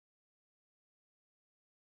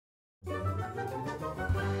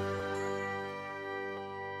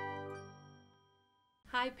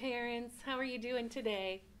Hi parents, how are you doing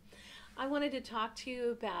today? I wanted to talk to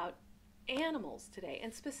you about animals today,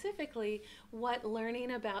 and specifically what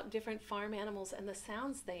learning about different farm animals and the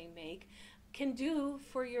sounds they make can do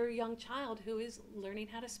for your young child who is learning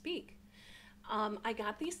how to speak. I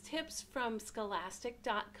got these tips from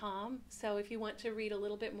scholastic.com, so if you want to read a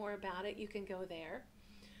little bit more about it, you can go there.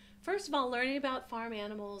 First of all, learning about farm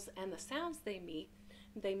animals and the sounds they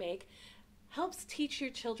make helps teach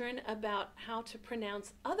your children about how to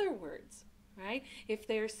pronounce other words, right? If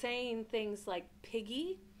they're saying things like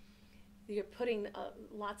piggy, you're putting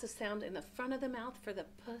lots of sound in the front of the mouth for the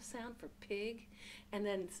p sound for pig, and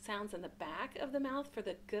then sounds in the back of the mouth for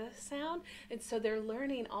the g sound. And so they're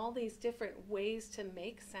learning all these different ways to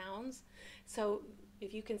make sounds. So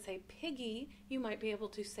if you can say piggy, you might be able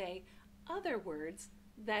to say other words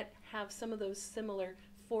that have some of those similar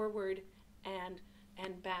forward and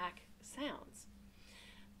back sounds.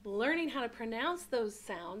 Learning how to pronounce those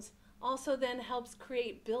sounds also then helps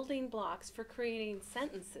create building blocks for creating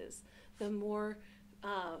sentences. The more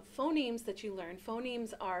phonemes that you learn,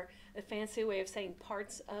 phonemes are a fancy way of saying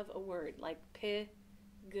parts of a word, like p,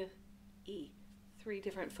 g, e. 3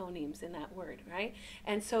 different phonemes in that word, right?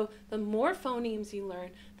 And so the more phonemes you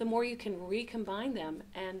learn, the more you can recombine them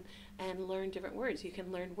and learn different words. You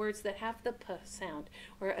can learn words that have the p sound,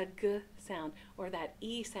 or a g sound, or that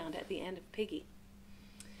e sound at the end of piggy.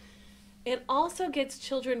 It also gets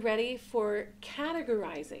children ready for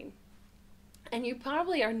categorizing. And you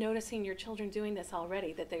probably are noticing your children doing this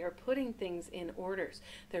already, that they are putting things in orders.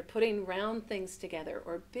 They're putting round things together,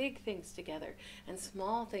 or big things together, and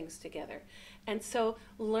small things together. And so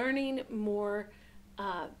learning more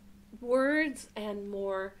words and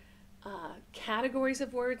more categories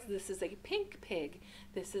of words. This is a pink pig.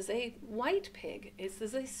 This is a white pig. This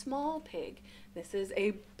is a small pig. This is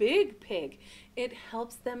a big pig. It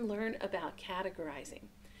helps them learn about categorizing.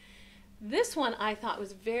 This one I thought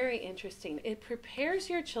was very interesting. It prepares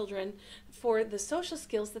your children for the social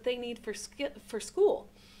skills that they need for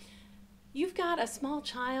school. You've got a small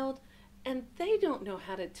child and they don't know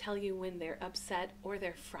how to tell you when they're upset or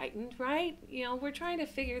they're frightened, right? You know, we're trying to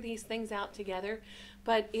figure these things out together,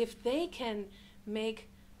 but if they can make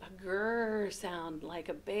a grrr sound like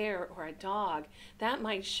a bear or a dog, that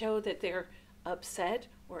might show that they're upset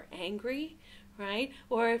or angry, right?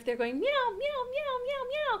 Or if they're going meow, meow, meow, meow,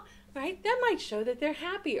 meow, right? That might show that they're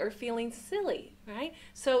happy or feeling silly, right?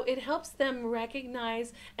 So it helps them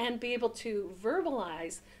recognize and be able to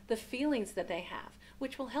verbalize the feelings that they have,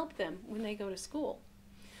 which will help them when they go to school.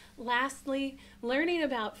 Lastly, learning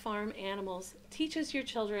about farm animals teaches your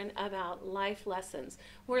children about life lessons.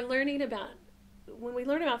 When we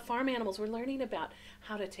learn about farm animals, we're learning about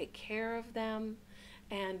how to take care of them,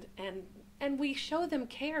 and we show them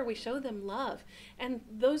care, we show them love. And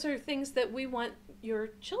those are things that we want your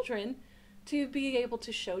children to be able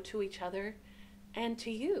to show to each other and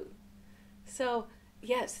to you. So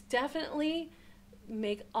yes, definitely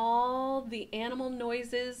make all the animal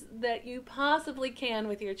noises that you possibly can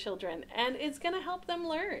with your children, and it's going to help them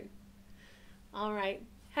learn. All right,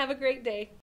 have a great day.